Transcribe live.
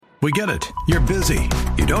We get it. You're busy.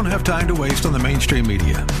 You don't have time to waste on the mainstream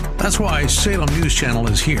media. That's why Salem News Channel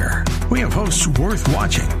is here. We have hosts worth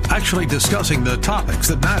watching, actually discussing the topics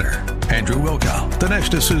that matter. Andrew Wilkow,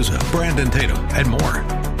 Dinesh D'Souza, Brandon Tatum, and more.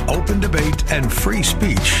 Open debate and free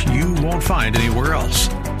speech you won't find anywhere else.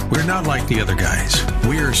 We're not like the other guys.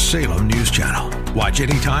 We're Salem News Channel. Watch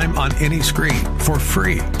anytime on any screen for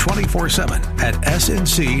free 24/7 at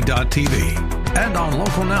snc.tv and on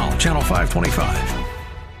Local Now, Channel 525.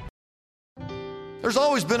 There's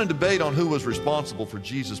always been a debate on who was responsible for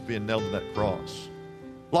Jesus being nailed to that cross.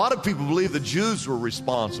 A lot of people believe the Jews were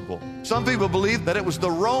responsible. Some people believe that it was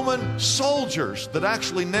the Roman soldiers that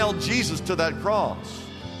actually nailed Jesus to that cross.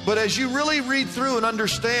 But as you really read through and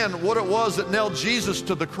understand what it was that nailed Jesus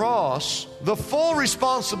to the cross, the full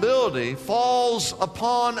responsibility falls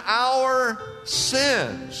upon our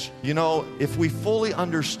sins. You know, if we fully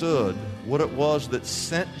understood what it was that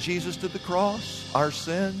sent Jesus to the cross, our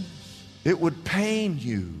sins, it would pain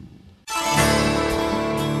you.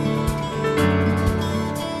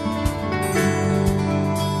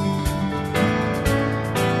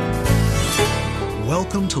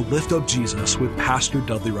 Welcome to Lift Up Jesus with Pastor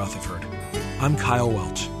Dudley Rutherford. I'm Kyle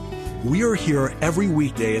Welch. We are here every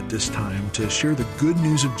weekday at this time to share the good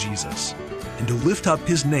news of Jesus and to lift up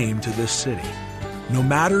His name to this city. No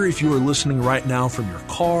matter if you are listening right now from your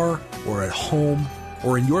car or at home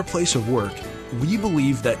or in your place of work, we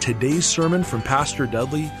believe that today's sermon from Pastor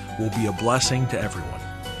Dudley will be a blessing to everyone.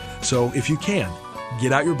 So if you can,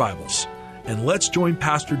 get out your Bibles and let's join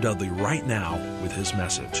Pastor Dudley right now with his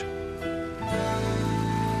message.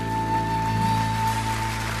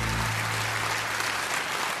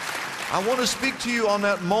 I want to speak to you on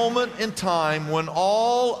that moment in time when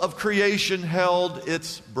all of creation held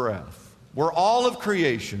its breath, where all of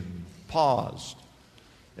creation paused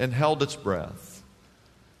and held its breath.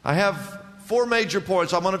 I have 4 major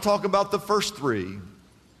points. I'm going to talk about the first 3.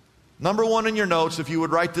 Number 1 in your notes, if you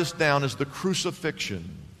would write this down, is the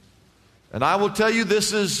crucifixion. And I will tell you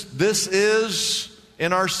this is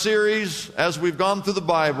in our series, as we've gone through the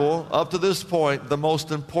Bible up to this point, the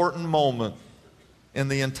most important moment in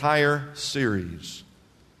the entire series.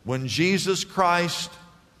 When Jesus Christ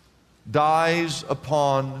dies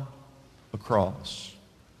upon a cross.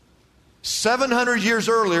 700 years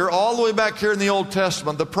earlier, all the way back here in the Old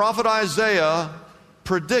Testament, the prophet Isaiah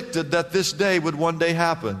predicted that this day would one day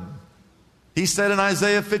happen. He said in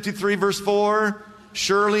Isaiah 53 verse 4,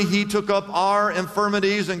 "Surely He took up our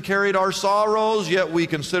infirmities and carried our sorrows, yet we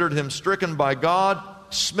considered Him stricken by God,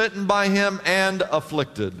 smitten by Him, and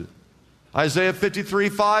afflicted." Isaiah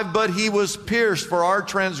 53:5, "But He was pierced for our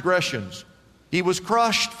transgressions. He was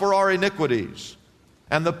crushed for our iniquities.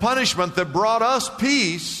 And the punishment that brought us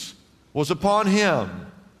peace was upon Him.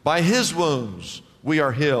 By His wounds we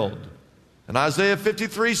are healed." And Isaiah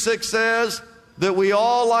 53:6 says that we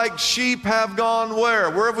all like sheep have gone where?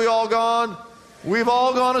 Where have we all gone? We've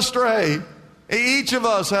all gone astray. Each of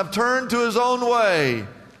us have turned to his own way.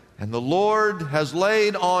 And the Lord has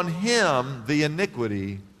laid on Him the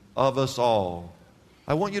iniquity of us all.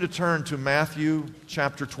 I want you to turn to Matthew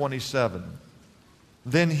chapter 27.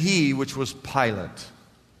 "Then he," which was Pilate,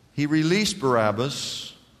 "he released Barabbas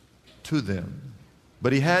to them.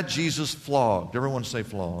 But he had Jesus flogged." Everyone say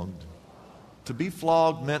flogged. To be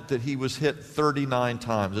flogged meant that he was hit 39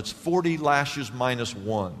 times. It's 40 lashes minus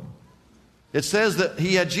 1. It says that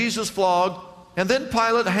he had Jesus flogged, and then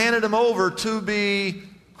Pilate handed him over to be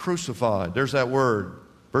crucified. There's that word.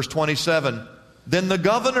 Verse 27, "Then the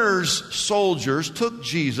governor's soldiers took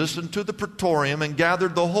Jesus into the praetorium and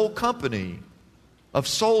gathered the whole company of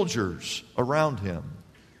soldiers around him."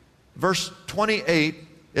 Verse 28,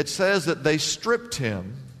 it says that they stripped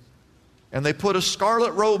him and they put a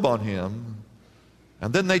scarlet robe on him,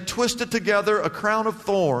 and then they twisted together a crown of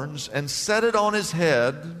thorns and set it on his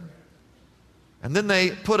head, and then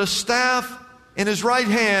they put a staff in his right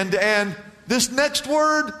hand, and this next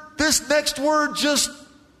word just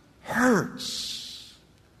hurts.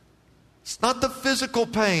 It's not the physical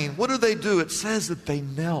pain. What do? It says that they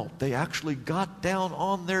knelt. They actually got down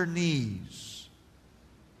on their knees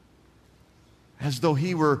as though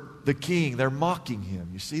he were the king. They're mocking him.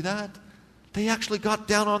 You see that? They actually got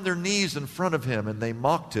down on their knees in front of him and they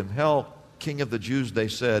mocked him. "Hail, King of the Jews," they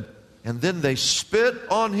said. And then they spit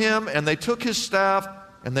on him and they took his staff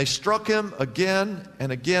and they struck him again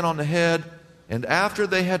and again on the head. And after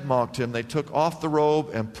they had mocked him, they took off the robe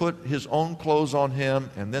and put his own clothes on him,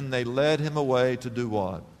 and then they led him away to do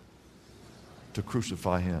what? To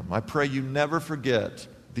crucify him. I pray you never forget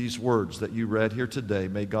these words that you read here today.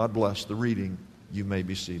 May God bless the reading. You may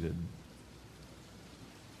be seated.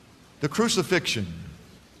 The crucifixion.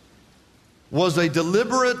 was a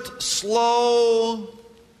deliberate, slow,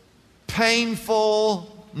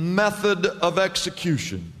 painful method of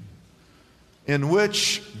execution in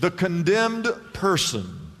which the condemned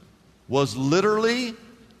person was literally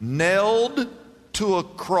nailed to a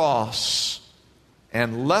cross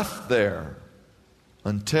and left there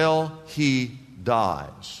until he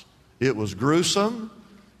dies. It was gruesome.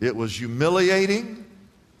 It was humiliating.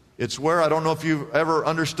 It's where, I don't know if you've ever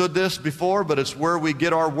understood this before, but it's where we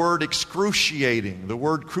get our word excruciating. The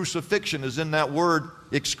word crucifixion is in that word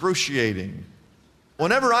excruciating.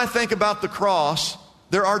 Whenever I think about the cross,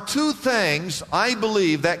 there are two things I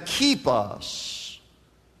believe that keep us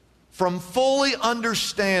from fully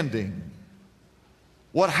understanding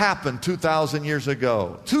what happened 2,000 years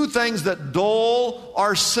ago. Two things that dull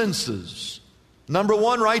our senses. Number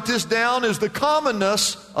one, write this down, is the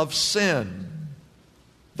commonness of sin.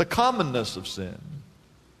 The commonness of sin.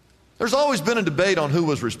 There's always been a debate on who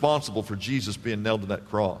was responsible for Jesus being nailed to that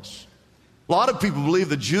cross. A lot of people believe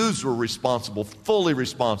the Jews were responsible, fully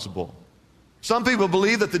responsible. Some people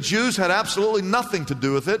believe that the Jews had absolutely nothing to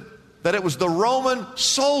do with it, that it was the Roman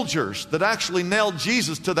soldiers that actually nailed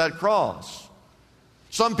Jesus to that cross.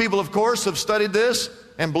 Some people, of course, have studied this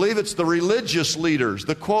and believe it's the religious leaders,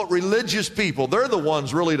 the, quote, religious people. They're the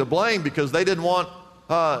ones really to blame because they didn't want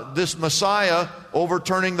this Messiah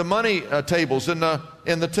overturning the money tables in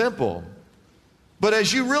the temple. But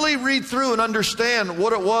as you really read through and understand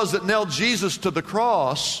what it was that nailed Jesus to the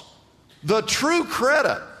cross, the true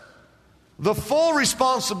credit, the full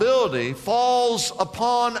responsibility falls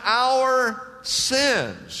upon our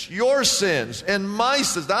sins, your sins and my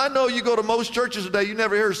sins. Now, I know you go to most churches today, you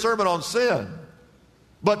never hear a sermon on sin.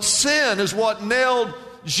 But sin is what nailed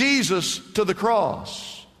Jesus to the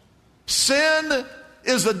cross. Sin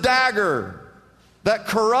is a dagger that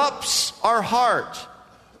corrupts our heart,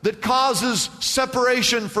 that causes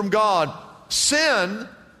separation from God. Sin,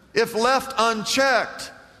 if left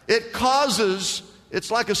unchecked,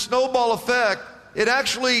 it's like a snowball effect. It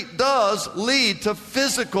actually does lead to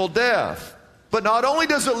physical death. But not only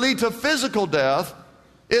does it lead to physical death,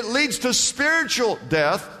 it leads to spiritual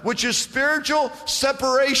death, which is spiritual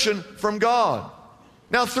separation from God.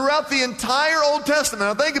 Now, throughout the entire Old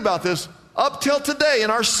Testament, now think about this, up till today in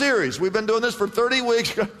our series, we've been doing this for 30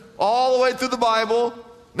 weeks, all the way through the Bible.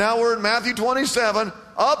 Now we're in Matthew 27.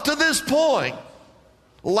 Up to this point,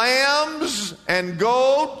 lambs and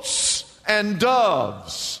goats and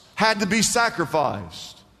doves had to be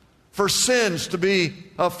sacrificed for sins to be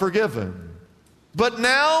forgiven. But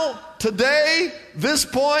now, today, this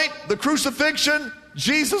point, the crucifixion,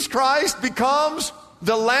 Jesus Christ becomes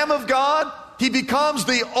the Lamb of God. He becomes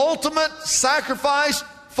the ultimate sacrifice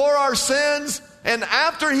for our sins. And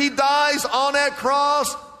after He dies on that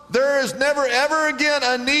cross, there is never ever again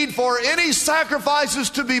a need for any sacrifices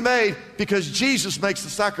to be made, because Jesus makes the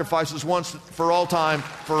sacrifices once for all time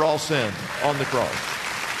for all sin on the cross.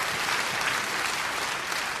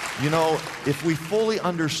 You know, if we fully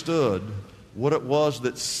understood what it was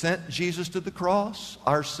that sent Jesus to the cross,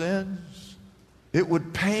 our sins, it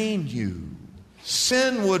would pain you.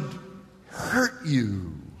 Sin would hurt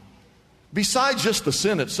you. Besides just the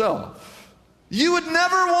sin itself, you would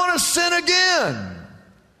never want to sin again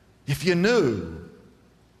if you knew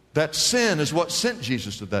that sin is what sent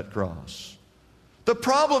Jesus to that cross. The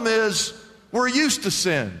problem is we're used to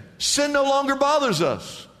sin. Sin no longer bothers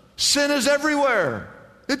us. Sin is everywhere.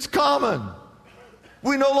 It's common.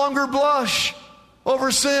 We no longer blush over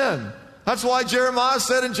sin. That's why Jeremiah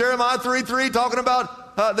said in Jeremiah 3:3, talking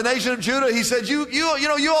about the nation of Judah, he said, you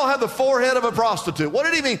all have the forehead of a prostitute. What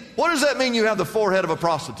did he mean? What does that mean, you have the forehead of a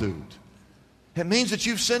prostitute? It means that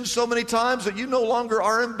you've sinned so many times that you no longer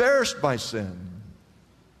are embarrassed by sin.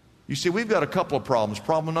 You see, we've got a couple of problems.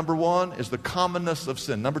 Problem number one is the commonness of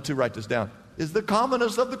sin. Number two, write this down, is the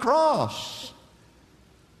commonness of the cross.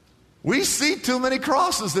 We see too many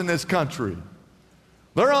crosses in this country.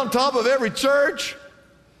 They're on top of every church.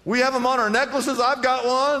 We have them on our necklaces. I've got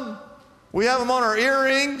one. We have them on our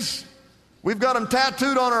earrings. We've got them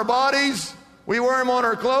tattooed on our bodies. We wear them on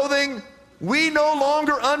our clothing. We no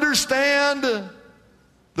longer understand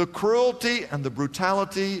the cruelty and the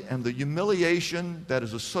brutality and the humiliation that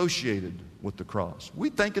is associated with the cross. We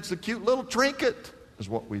think it's a cute little trinket, is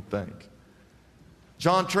what we think.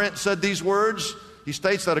 John Trent said these words. He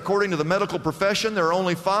states that according to the medical profession, there are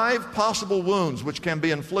only 5 possible wounds which can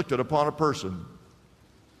be inflicted upon a person.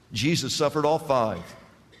 Jesus suffered all 5.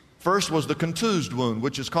 First was the contused wound,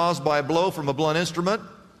 which is caused by a blow from a blunt instrument.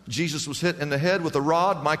 Jesus was hit in the head with a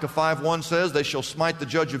rod. Micah 5:1 says, they shall smite the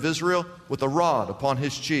judge of Israel with a rod upon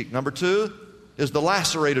his cheek. Number 2 is the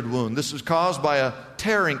lacerated wound. This is caused by a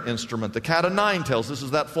tearing instrument. The cat o' nine tails, this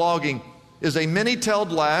is that flogging is a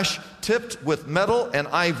many-tailed lash tipped with metal and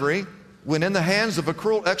ivory, when in the hands of a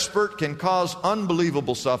cruel expert can cause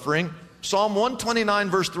unbelievable suffering. Psalm 129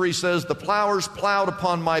 verse 3 says, the plowers plowed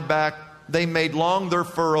upon my back, they made long their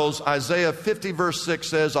furrows. Isaiah 50 verse 6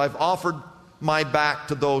 says, I've offered my back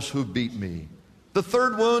to those who beat me. The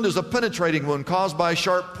third wound is a penetrating wound caused by a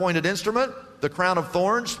sharp-pointed instrument. The crown of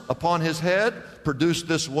thorns upon his head produced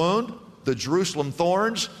this wound. The Jerusalem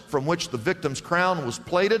thorns from which the victim's crown was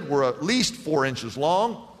plated were at least 4 inches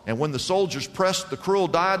long. And when the soldiers pressed the cruel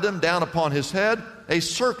diadem down upon his head, a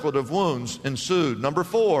circlet of wounds ensued. Number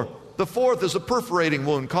 4, the fourth is a perforating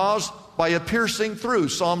wound caused by a piercing through.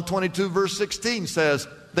 Psalm 22 verse 16 says,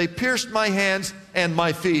 they pierced my hands and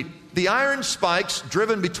my feet. The iron spikes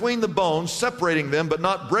driven between the bones, separating them but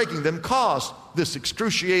not breaking them, caused this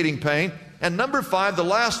excruciating pain. And number 5, the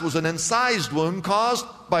last, was an incised wound caused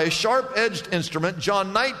by a sharp-edged instrument.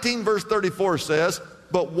 John 19 verse 34 says,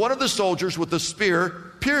 but one of the soldiers with a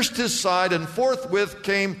spear pierced his side, and forthwith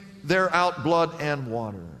came there out blood and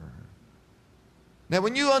water. Now,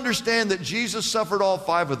 when you understand that Jesus suffered all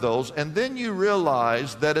 5 of those, and then you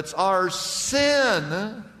realize that it's our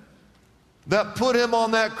sin that put him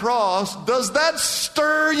on that cross, does that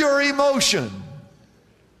stir your emotion?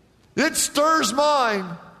 It stirs mine.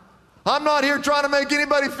 I'm not here trying to make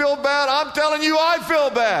anybody feel bad. I'm telling you, I feel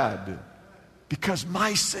bad. Because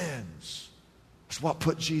my sins is what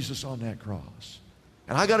put Jesus on that cross.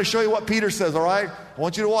 And I got to show you what Peter says, all right? I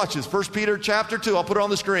want you to watch this. 1 Peter chapter 2, I'll put it on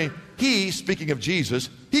the screen. He, speaking of Jesus,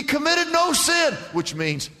 he committed no sin, which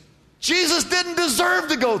means Jesus didn't deserve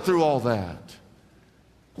to go through all that.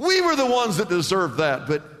 We were the ones that deserved that.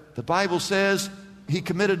 But the Bible says he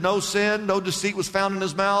committed no sin, no deceit was found in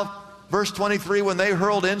his mouth. Verse 23, when they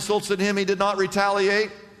hurled insults at him, he did not retaliate.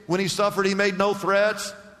 When he suffered, he made no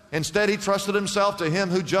threats. Instead, he trusted himself to him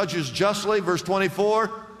who judges justly. Verse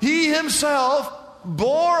 24, he himself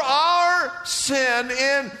bore our sin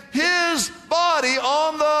in his body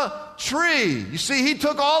on the tree. You see, he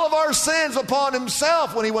took all of our sins upon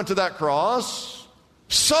himself when he went to that cross,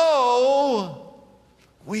 so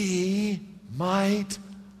we might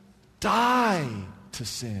die to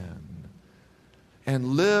sin and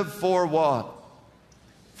live for what?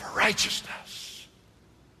 For righteousness.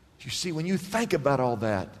 You see, when you think about all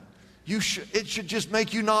that, it should just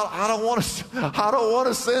make you not, I don't want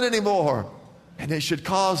to sin anymore. And it should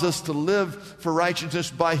cause us to live for righteousness.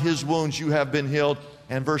 By his wounds you have been healed.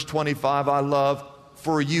 And verse 25, I love,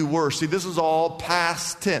 for you were. See, this is all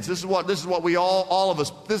past tense. This is what we all of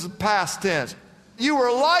us, this is past tense. You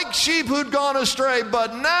were like sheep who'd gone astray,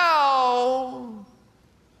 but now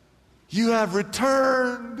you have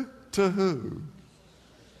returned to who?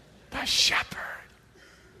 The shepherd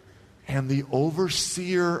and the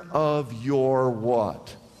overseer of your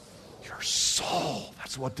what? Your soul.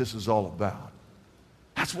 That's what this is all about.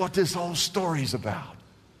 That's what this whole story is about.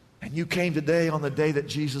 And you came today on the day that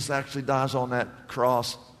Jesus actually dies on that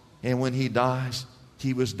cross. And when he dies,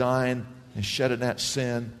 he was dying and shedding that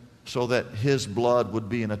sin so that his blood would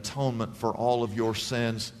be an atonement for all of your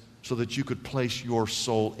sins, so that you could place your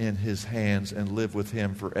soul in his hands and live with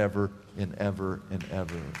him forever and ever and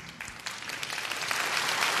ever.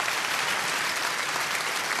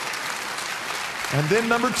 And then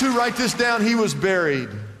number 2, write this down, he was buried.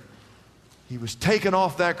 He was taken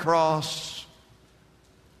off that cross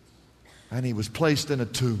and he was placed in a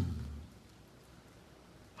tomb.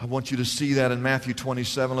 I want you to see that in Matthew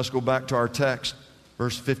 27. Let's go back to our text,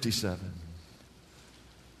 verse 57.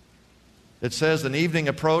 It says, an evening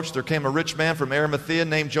approached, there came a rich man from Arimathea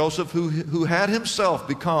named Joseph who had himself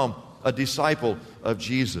become a disciple of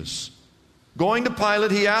Jesus. Going to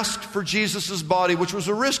Pilate, he asked for Jesus' body, which was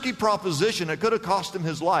a risky proposition. It could have cost him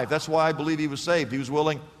his life. That's why I believe he was saved. He was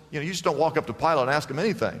willing. You just don't walk up to Pilate and ask him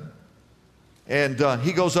anything. And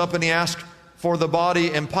he goes up and he asks for the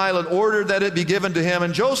body, and Pilate ordered that it be given to him.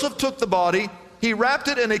 And Joseph took the body, he wrapped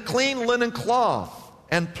it in a clean linen cloth,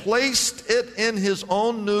 and placed it in his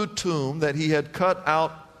own new tomb that he had cut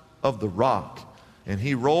out of the rock. And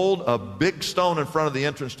he rolled a big stone in front of the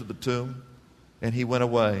entrance to the tomb, and he went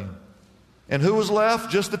away. And who was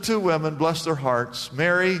left? Just the 2 women, bless their hearts.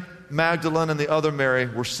 Mary Magdalene and the other Mary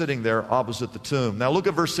were sitting there opposite the tomb. Now look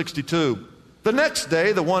at verse 62. The next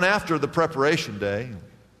day, the one after the preparation day,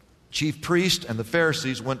 chief priest and the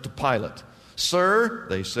Pharisees went to Pilate. Sir,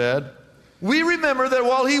 they said, we remember that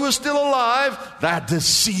while he was still alive, that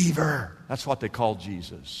deceiver, that's what they called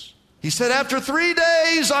Jesus. He said, after 3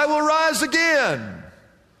 days I will rise again.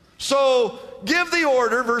 So give the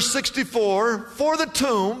order, verse 64, for the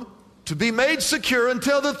tomb to be made secure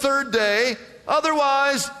until the 3rd day.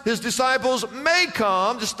 Otherwise, his disciples may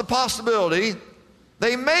come, just the possibility,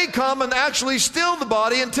 They may come and actually steal the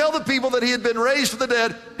body and tell the people that he had been raised from the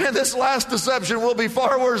dead, and this last deception will be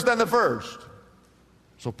far worse than the first.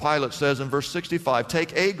 So Pilate says in verse 65,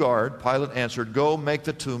 take a guard. Pilate answered, go make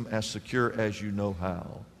the tomb as secure as you know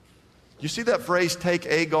how. You see that phrase, take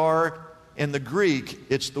a guard? In the Greek,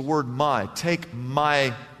 it's the word my. Take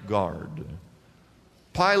my guard.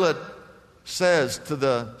 Pilate says to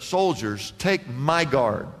the soldiers, take my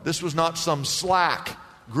guard. This was not some slack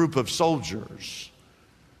group of soldiers.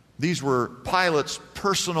 These were Pilate's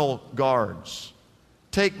personal guards.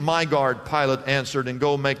 Take my guard, Pilate answered, and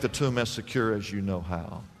go make the tomb as secure as you know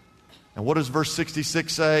how. And what does verse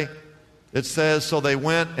 66 say? It says, so they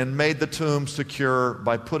went and made the tomb secure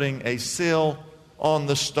by putting a seal on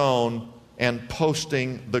the stone and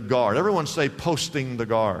posting the guard. Everyone say posting the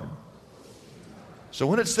guard. So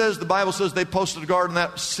when it says, the Bible says they posted a guard and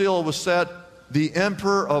that seal was set, the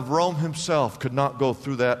emperor of Rome himself could not go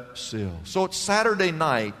through that seal. So it's Saturday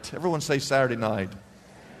night. Everyone say Saturday night.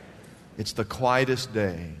 It's the quietest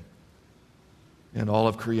day in all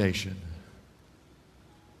of creation.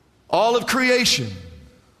 All of creation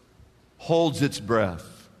holds its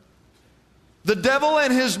breath. The devil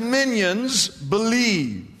and his minions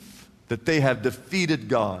believe that they have defeated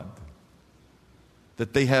God,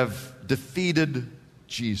 that they have defeated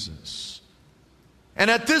Jesus.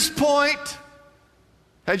 And at this point,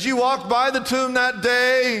 as you walked by the tomb that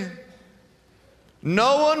day,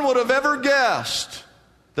 no one would have ever guessed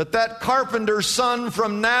that that carpenter's son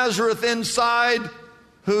from Nazareth inside,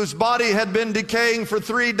 whose body had been decaying for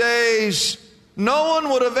 3 days, no one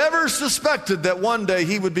would have ever suspected that one day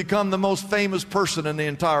he would become the most famous person in the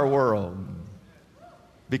entire world.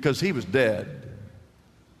 Because he was dead.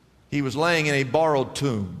 He was laying in a borrowed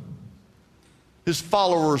tomb. His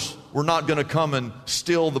followers were not going to come and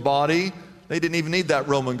steal the body. They didn't even need that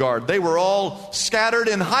Roman guard. They were all scattered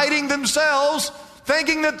and hiding themselves,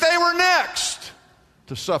 thinking that they were next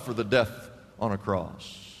to suffer the death on a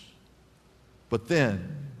cross. But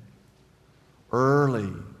then,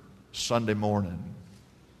 early Sunday morning,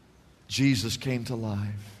 Jesus came to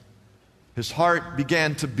life. His heart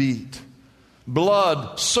began to beat.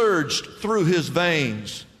 Blood surged through his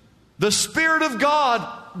veins. The Spirit of God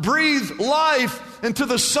breathed life into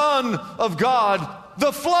the Son of God.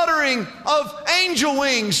 The fluttering of angel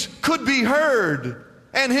wings could be heard,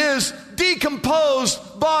 and his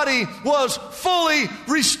decomposed body was fully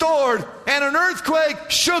restored, and an earthquake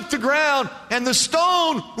shook the ground, and the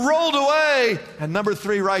stone rolled away. And number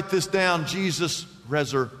 3, write this down, Jesus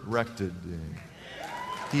resurrected.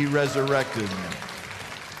 He resurrected.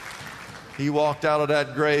 He walked out of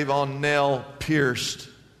that grave on nail-pierced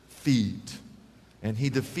feet, and he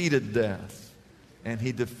defeated death, and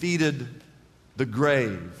he defeated the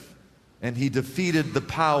grave, and he defeated the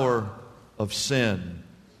power of sin.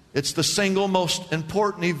 It's the single most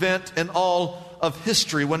important event in all of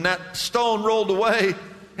history. When that stone rolled away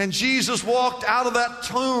and Jesus walked out of that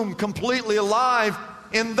tomb completely alive,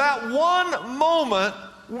 in that one moment,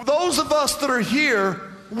 those of us that are here,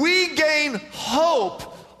 we gain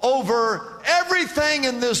hope over everything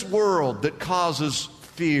in this world that causes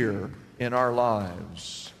fear in our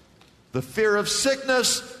lives. The fear of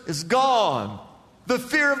sickness is gone. The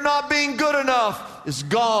fear of not being good enough is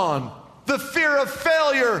gone. The fear of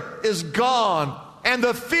failure is gone. And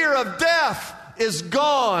the fear of death is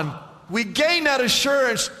gone. We gain that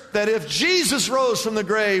assurance that if Jesus rose from the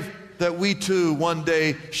grave, that we too one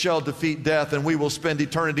day shall defeat death and we will spend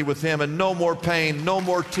eternity with him, and no more pain, no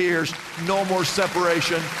more tears, no more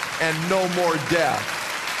separation, and no more death.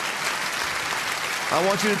 I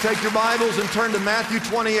want you to take your Bibles and turn to Matthew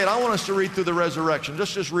 28. I want us to read through the resurrection.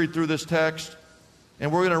 Just read through this text,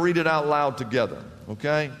 and we're going to read it out loud together,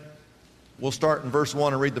 okay? We'll start in verse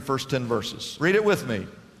 1 and read the first 10 verses. Read it with me.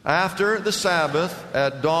 After the Sabbath,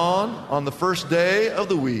 at dawn on the first day of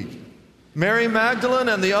the week, Mary Magdalene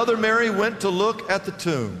and the other Mary went to look at the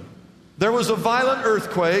tomb. There was a violent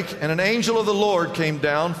earthquake, and an angel of the Lord came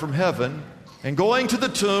down from heaven, and going to the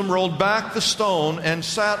tomb, rolled back the stone and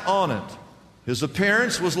sat on it. His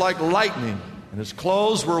appearance was like lightning, and his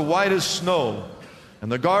clothes were white as snow.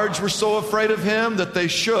 And the guards were so afraid of him that they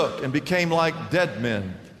shook and became like dead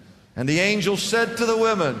men. And the angel said to the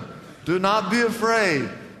women, "Do not be afraid,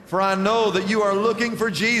 for I know that you are looking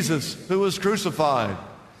for Jesus who was crucified.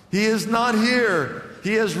 He is not here.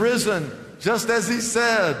 He has risen, just as he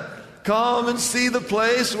said. Come and see the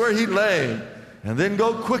place where he lay. And then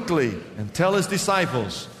go quickly and tell his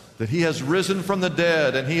disciples that he has risen from the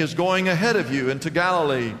dead, and he is going ahead of you into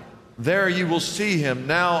Galilee. There you will see him.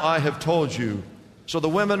 Now I have told you." So the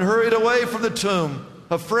women hurried away from the tomb,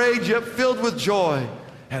 afraid yet filled with joy,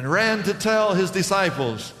 and ran to tell his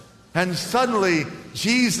disciples. And suddenly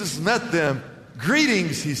Jesus met them.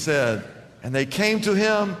 "Greetings," he said. And they came to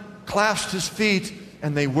him, clasped his feet,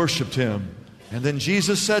 and they worshiped him. And then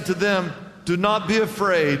Jesus said to them, "Do not be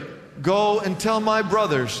afraid. Go and tell my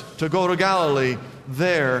brothers to go to Galilee.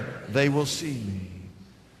 There they will see me."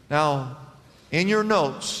 Now, in your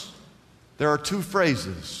notes, there are two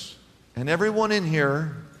phrases. And everyone in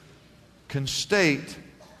here can state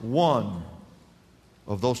one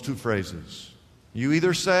of those two phrases. You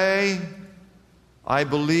either say, "I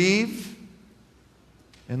believe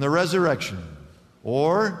in the resurrection,"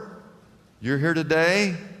 or you're here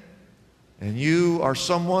today and you are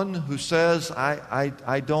someone who says,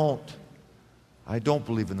 I don't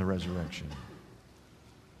believe in the resurrection.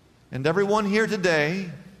 And everyone here today,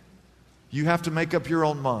 you have to make up your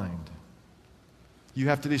own mind. You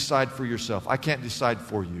have to decide for yourself. I can't decide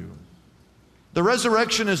for you. The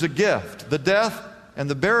resurrection is a gift. The death and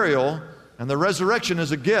the burial and the resurrection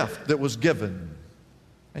is a gift that was given.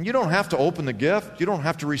 And you don't have to open the gift. You don't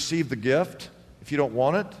have to receive the gift if you don't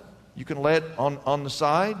want it. You can lay it on the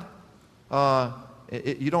side.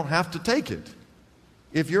 You don't have to take it.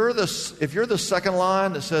 If you're the second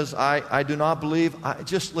line that says, I do not believe,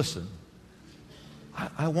 just listen.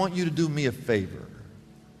 I want you to do me a favor.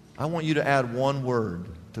 I want you to add one word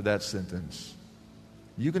to that sentence.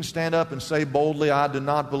 You can stand up and say boldly, "I do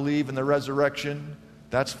not believe in the resurrection."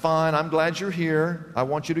 That's fine. I'm glad you're here. I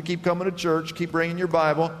want you to keep coming to church, keep bringing your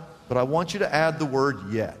Bible, but I want you to add the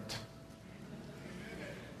word "yet."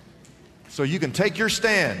 So you can take your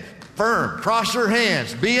stand, firm, cross your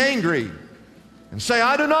hands, be angry, and say,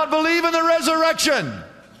 "I do not believe in the resurrection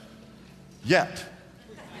yet."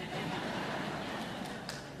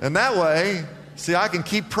 And that way, see, I can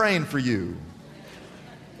keep praying for you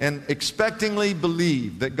and expectingly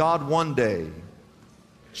believe that God one day,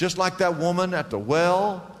 just like that woman at the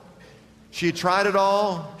well, she tried it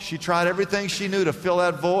all. She tried everything she knew to fill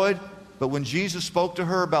that void. But when Jesus spoke to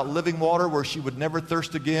her about living water where she would never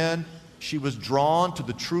thirst again, she was drawn to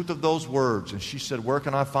the truth of those words. And she said, "Where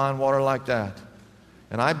can I find water like that?"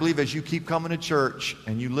 And I believe as you keep coming to church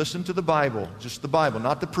and you listen to the Bible, just the Bible,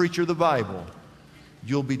 not the preacher, the Bible,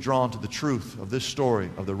 you'll be drawn to the truth of this story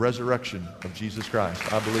of the resurrection of Jesus Christ.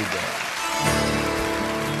 I believe that.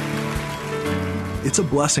 It's a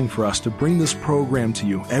blessing for us to bring this program to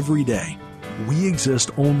you every day. We exist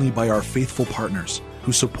only by our faithful partners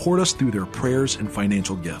who support us through their prayers and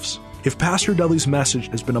financial gifts. If Pastor Dudley's message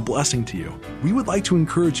has been a blessing to you, we would like to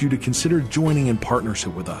encourage you to consider joining in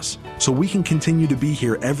partnership with us so we can continue to be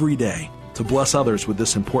here every day to bless others with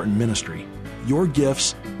this important ministry. Your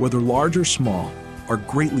gifts, whether large or small, are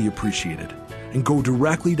greatly appreciated and go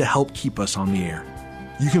directly to help keep us on the air.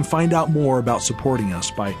 You can find out more about supporting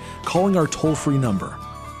us by calling our toll-free number,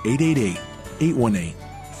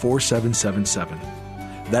 888-818-4777.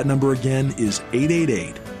 That number again is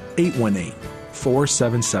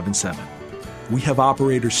 888-818-4777. We have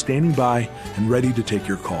operators standing by and ready to take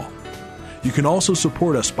your call. You can also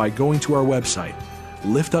support us by going to our website,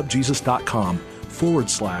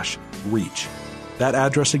 liftupjesus.com/reach. That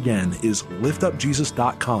address again is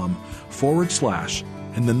liftupjesus.com/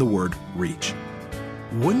 and then the word reach.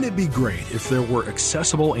 Wouldn't it be great if there were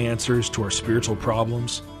accessible answers to our spiritual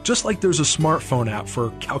problems? Just like there's a smartphone app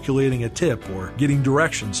for calculating a tip or getting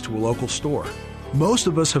directions to a local store. Most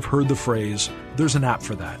of us have heard the phrase, "There's an app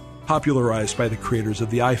for that," popularized by the creators of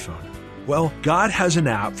the iPhone. Well, God has an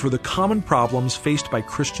app for the common problems faced by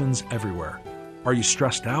Christians everywhere. Are you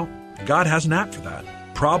stressed out? God has an app for that.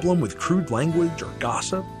 Problem with crude language or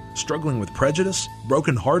gossip? Struggling with prejudice?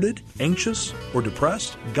 Brokenhearted? Anxious? Or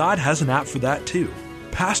depressed? God has an app for that too.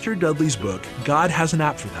 Pastor Dudley's book, God Has an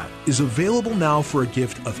App for That, is available now for a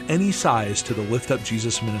gift of any size to the Lift Up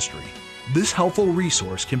Jesus ministry. This helpful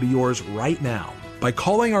resource can be yours right now by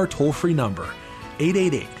calling our toll-free number,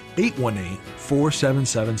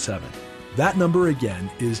 888-818-4777. That number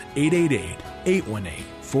again is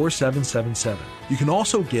 888-818-4777. You can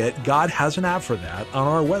also get God Has an App for That on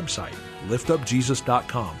our website,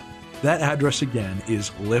 liftupjesus.com. That address again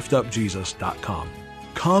is liftupjesus.com.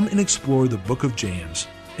 Come and explore the book of James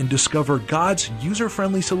and discover God's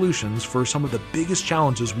user-friendly solutions for some of the biggest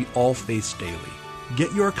challenges we all face daily.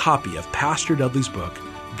 Get your copy of Pastor Dudley's book,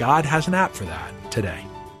 God Has an App for That, today.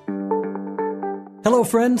 Hello,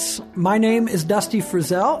 friends. My name is Dusty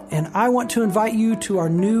Frizzell, and I want to invite you to our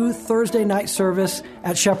new Thursday night service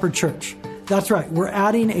at Shepherd Church. That's right. We're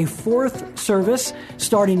adding a fourth service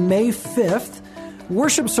starting May 5th.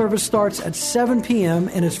 Worship service starts at 7 p.m.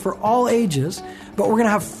 and is for all ages, but we're going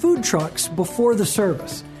to have food trucks before the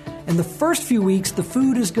service. In the first few weeks, the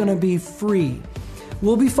food is going to be free.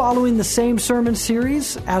 We'll be following the same sermon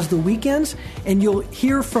series as the weekends, and you'll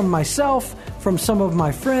hear from myself, from some of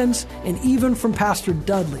my friends, and even from Pastor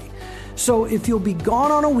Dudley. So if you'll be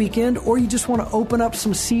gone on a weekend, or you just want to open up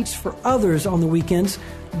some seats for others on the weekends,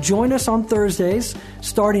 join us on Thursdays,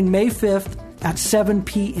 starting May 5th at 7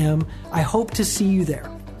 p.m. I hope to see you there.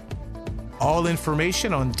 All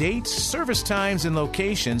information on dates, service times, and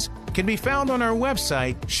locations can be found on our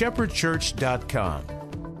website, shepherdchurch.com.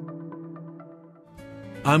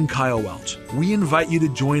 I'm Kyle Welch. We invite you to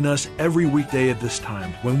join us every weekday at this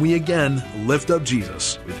time when we again lift up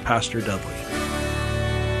Jesus with Pastor Dudley.